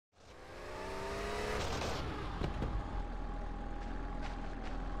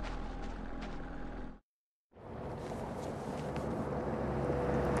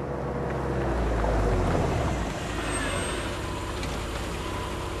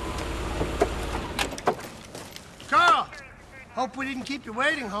Hope we didn't keep you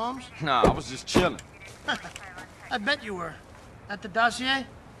waiting, Holmes. Nah, I was just chilling. I bet you were. At the dossier?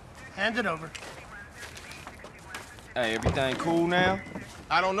 Hand it over. Hey, everything cool now?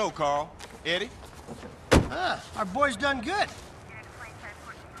 I don't know, Carl. Eddie? Our boy's done good.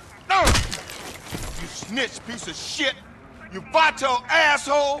 No! You snitch piece of shit! You vato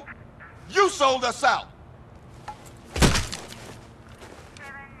asshole! You sold us out!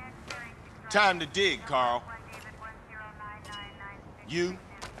 Time to dig, Carl. You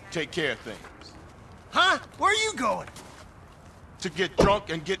take care of things. Huh? Where are you going? To get drunk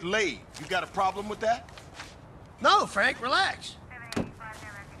and get laid. You got a problem with that? No, Frank, relax.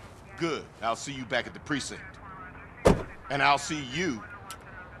 Good. I'll see you back at the precinct. And I'll see you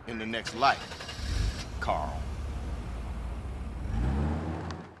in the next life, Carl.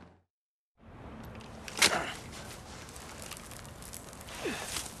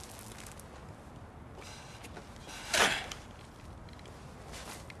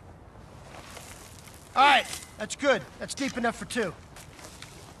 All right, that's good. That's deep enough for two.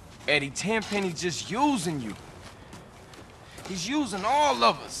 Eddie, Tenpenny just using you. He's using all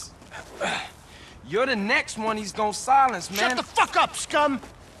of us. You're the next one he's gonna silence, man. Shut the fuck up, scum!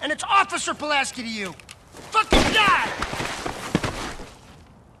 And it's Officer Pulaski to you. Fucking die!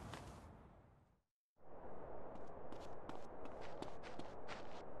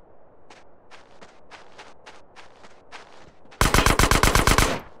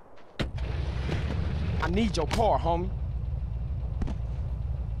 I need your car, homie.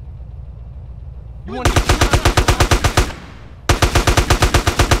 You want to...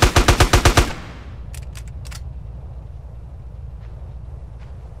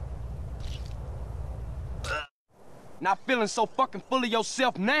 Not feeling so fucking full of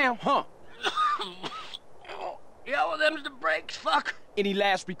yourself now, huh? Yeah, well, them's the brakes, fuck. Any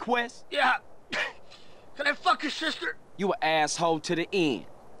last requests? Yeah. Can I fuck your sister? You an asshole to the end.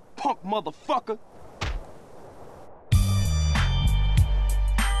 Punk motherfucker.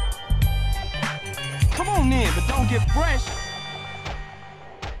 Come on in, but don't get fresh.